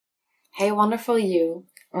Hey, wonderful you.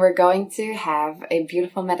 We're going to have a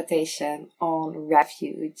beautiful meditation on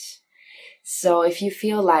refuge. So if you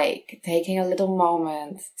feel like taking a little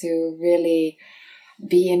moment to really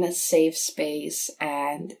be in a safe space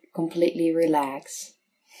and completely relax,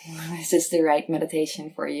 this is the right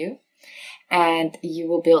meditation for you. And you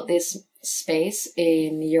will build this space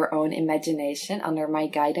in your own imagination under my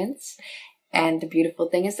guidance. And the beautiful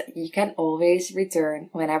thing is that you can always return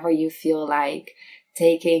whenever you feel like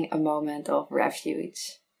taking a moment of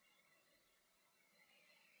refuge.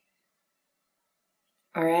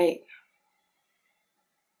 All right.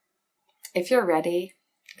 If you're ready,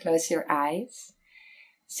 close your eyes,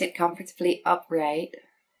 sit comfortably upright,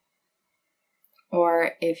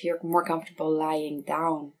 or if you're more comfortable lying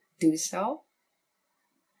down, do so.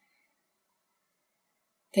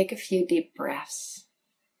 Take a few deep breaths.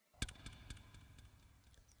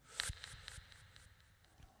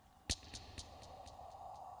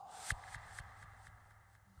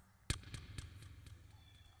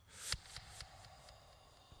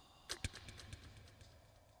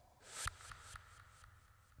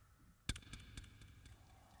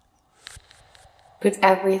 Put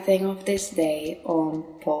everything of this day on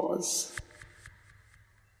pause.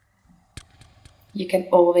 You can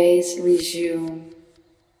always resume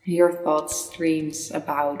your thought streams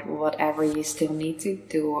about whatever you still need to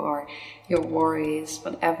do or your worries,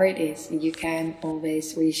 whatever it is, you can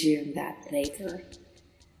always resume that later.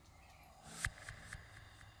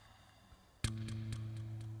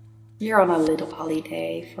 You're on a little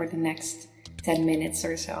holiday for the next 10 minutes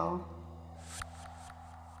or so.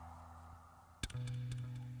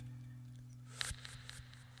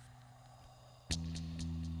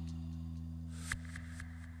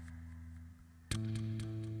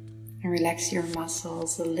 And relax your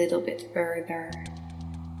muscles a little bit further.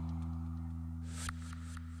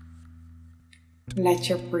 Let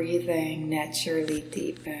your breathing naturally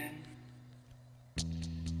deepen.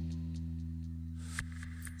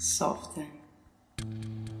 Soften.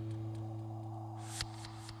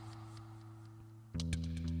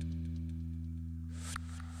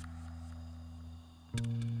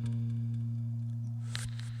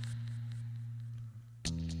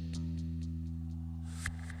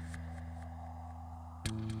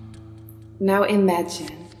 Now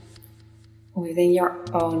imagine, within your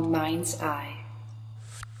own mind's eye,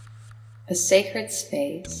 a sacred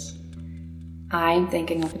space. I'm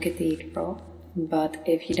thinking of a cathedral, but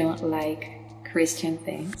if you don't like Christian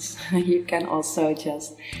things, you can also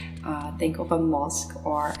just think of a mosque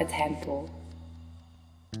or a temple.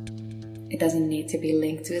 It doesn't need to be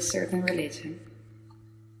linked to a certain religion.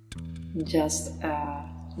 Just a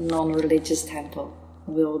non-religious temple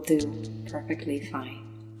will do perfectly fine.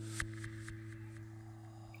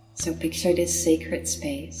 So picture this sacred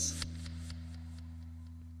space.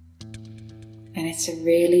 And it's a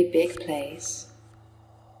really big place.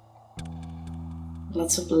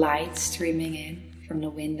 Lots of light streaming in from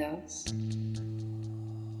the windows.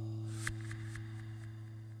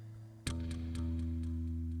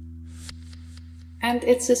 And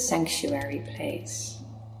it's a sanctuary place.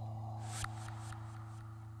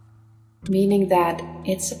 Meaning that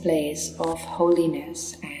it's a place of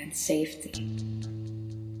holiness and safety.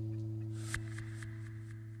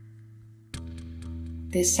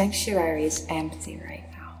 This sanctuary is empty right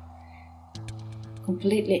now.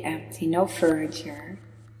 Completely empty, no furniture,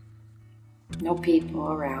 no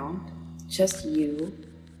people around, just you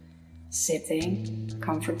sitting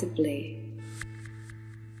comfortably,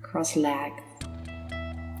 cross-legged,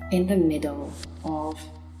 in the middle of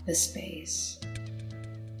the space.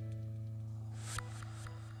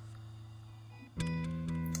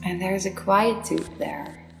 And there's a quietude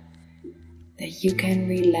there that you can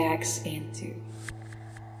relax into.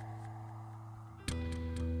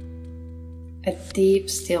 A deep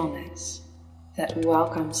stillness that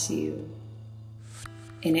welcomes you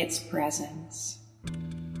in its presence.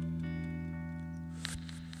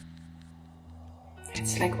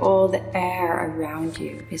 It's like all the air around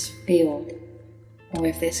you is filled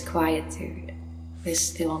with this quietude, this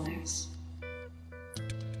stillness.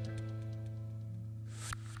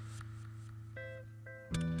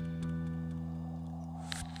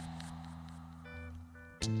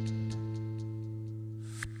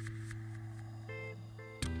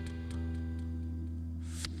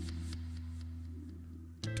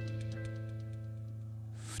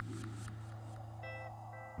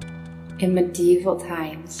 In medieval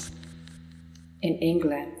times, in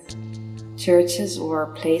England, churches were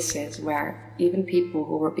places where even people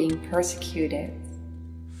who were being persecuted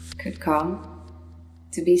could come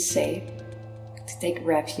to be safe, to take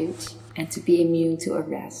refuge, and to be immune to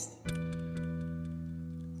arrest.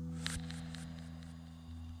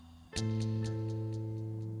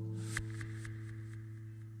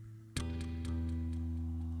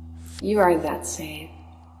 You are that safe.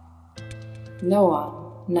 No one,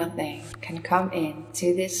 nothing can come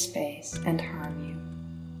into this space and harm you.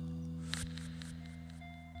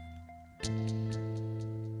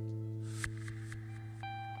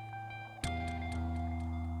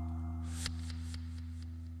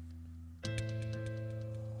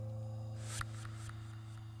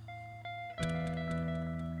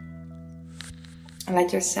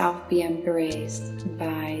 Let yourself be embraced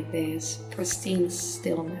by this pristine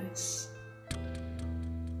stillness.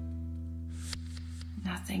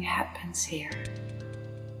 Nothing happens here.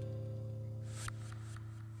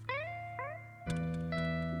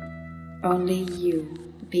 Only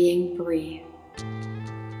you being breathed.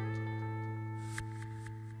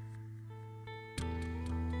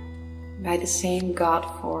 By the same God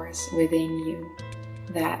force within you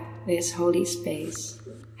that this holy space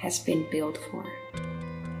has been built for.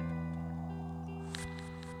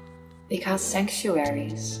 Because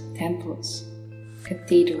sanctuaries, temples,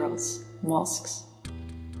 cathedrals, mosques,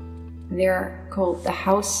 they're called the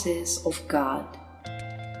houses of God.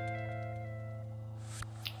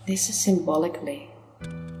 This is symbolically,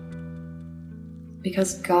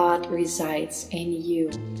 because God resides in you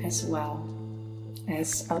as well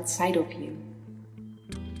as outside of you.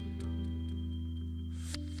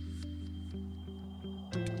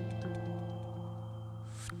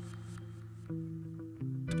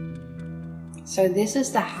 So this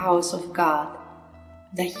is the house of God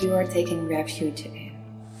that you are taking refuge in.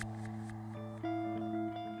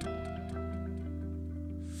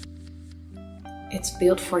 It's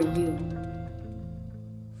built for you.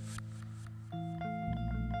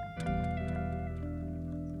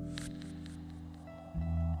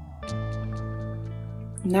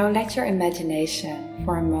 Now let your imagination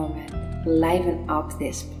for a moment liven up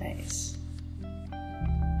this place.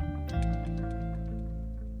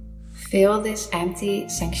 Fill this empty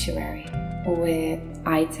sanctuary with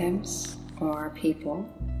items or people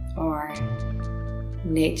or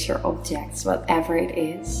nature objects, whatever it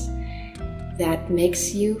is, that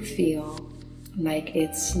makes you feel like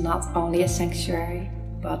it's not only a sanctuary,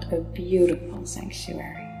 but a beautiful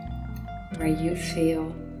sanctuary, where you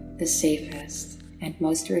feel the safest and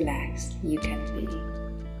most relaxed you can be.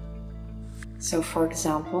 So for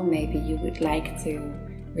example, maybe you would like to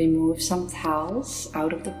remove some towels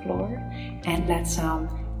out of the floor and let some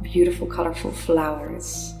beautiful colorful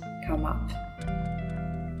flowers come up.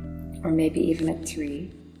 Or maybe even a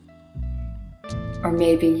tree. Or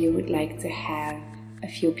maybe you would like to have a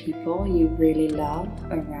few people you really love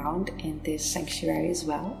around in this sanctuary as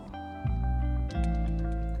well.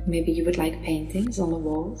 Maybe you would like paintings on the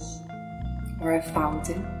walls or a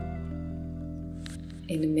fountain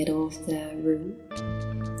in the middle of the room.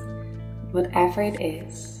 Whatever it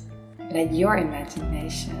is, let your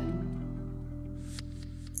imagination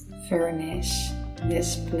furnish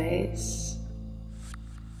this place.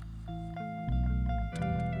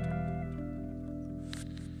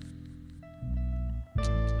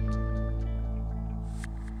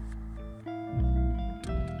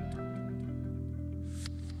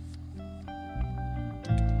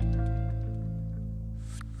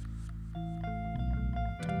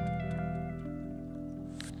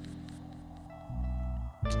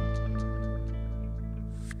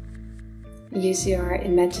 Use your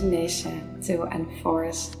imagination to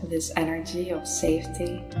enforce this energy of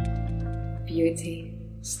safety, beauty,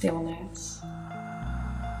 stillness,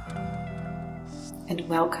 and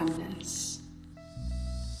welcomeness.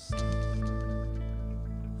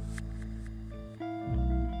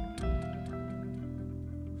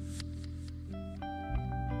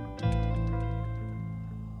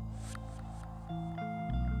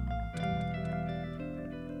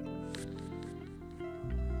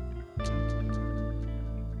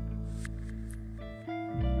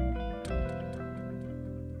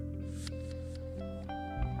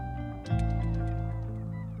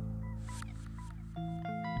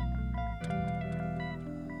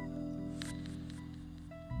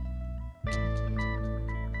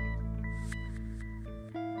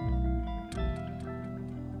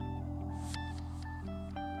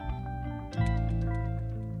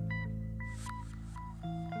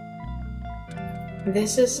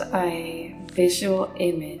 This is a visual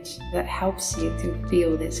image that helps you to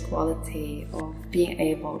feel this quality of being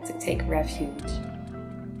able to take refuge.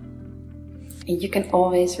 And you can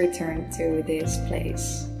always return to this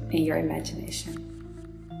place in your imagination.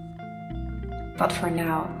 But for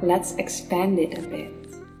now, let's expand it a bit.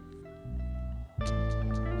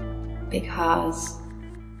 Because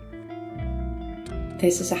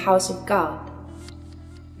this is a house of God.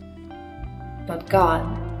 But God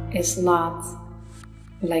is not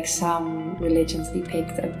like some religions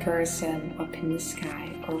depict a person up in the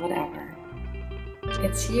sky or whatever.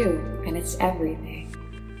 It's you, and it's everything.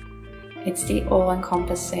 It's the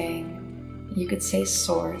all-encompassing, you could say,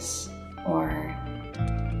 source, or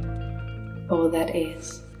all that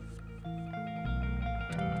is.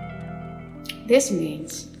 This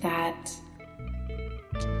means that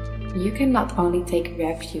you can not only take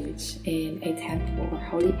refuge in a temple or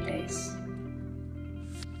holy place,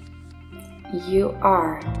 you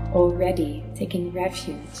are already taking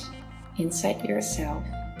refuge inside yourself,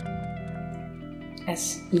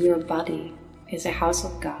 as your body is a house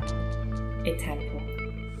of God, a temple.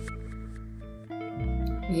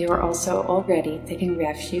 You are also already taking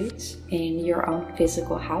refuge in your own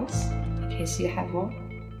physical house, in case you have one.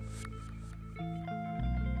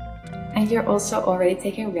 And you're also already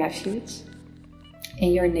taking refuge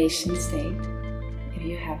in your nation state, if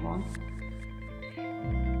you have one.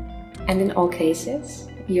 And in all cases,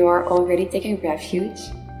 you're already taking refuge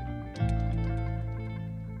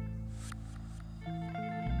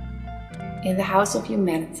in the house of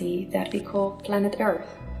humanity that we call planet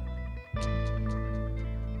Earth.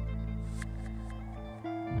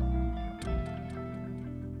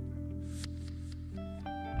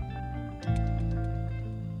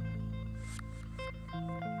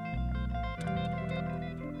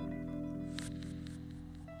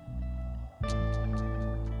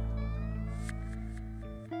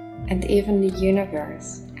 And even the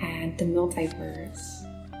universe and the multiverse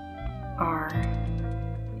are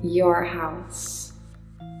your house,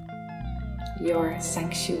 your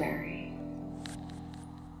sanctuary.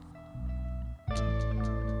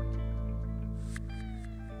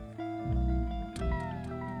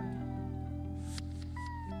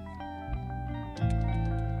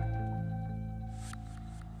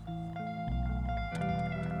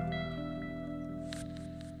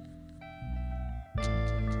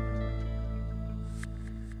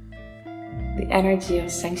 The energy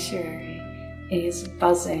of sanctuary is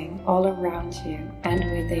buzzing all around you and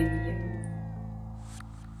within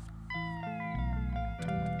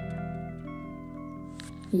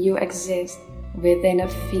you. You exist within a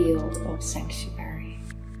field of sanctuary.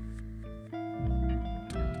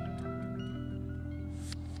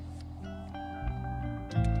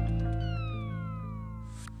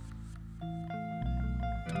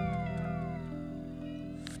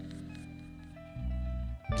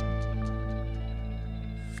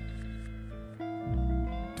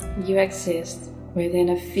 You exist within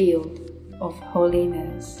a field of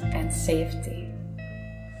holiness and safety.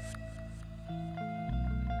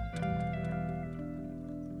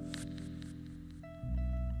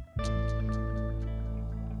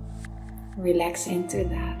 Relax into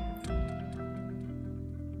that.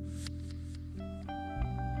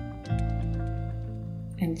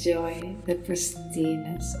 Enjoy the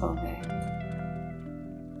pristineness of it.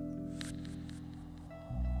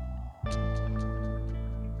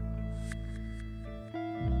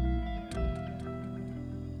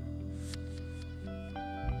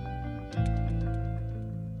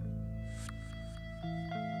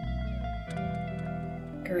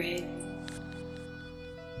 Great.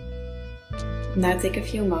 Now take a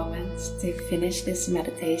few moments to finish this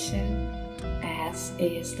meditation as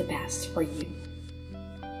is the best for you.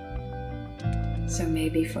 So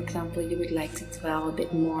maybe, for example, you would like to dwell a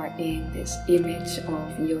bit more in this image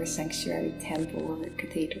of your sanctuary temple or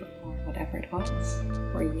cathedral or whatever it was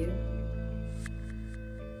for you.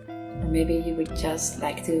 Or maybe you would just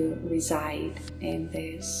like to reside in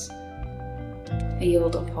this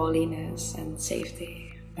field of holiness and safety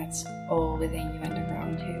that's all within you and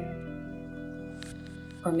around you.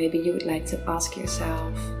 Or maybe you would like to ask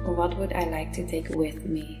yourself, what would I like to take with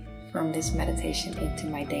me from this meditation into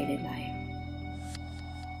my daily life?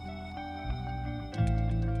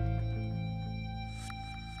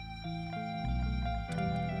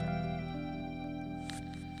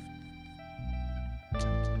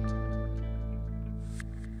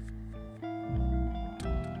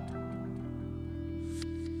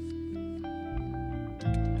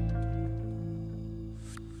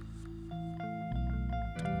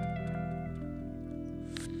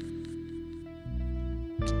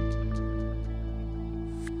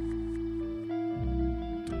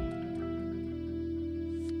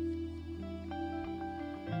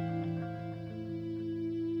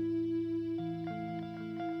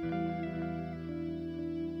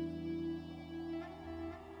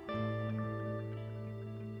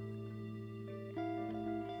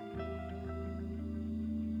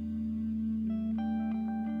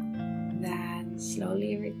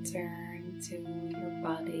 Slowly return to your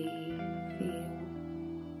body.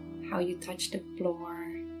 Feel how you touch the floor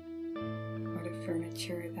or the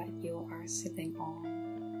furniture that you are sitting on.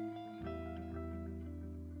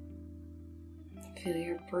 Feel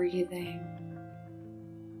your breathing.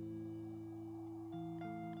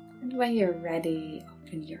 And when you're ready,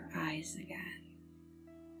 open your eyes again.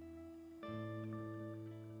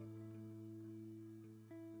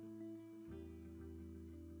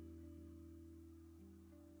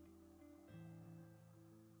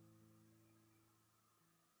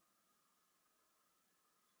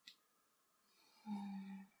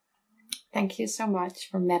 Thank you so much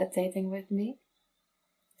for meditating with me.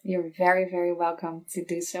 You're very, very welcome to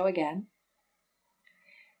do so again.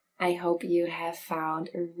 I hope you have found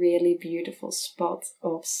a really beautiful spot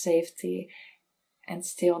of safety and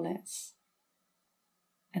stillness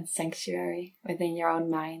and sanctuary within your own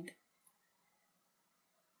mind.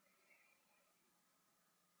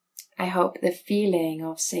 I hope the feeling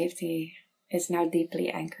of safety is now deeply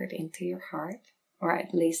anchored into your heart, or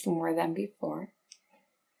at least more than before.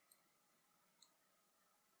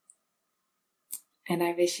 And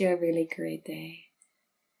I wish you a really great day.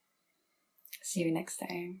 See you next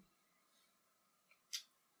time.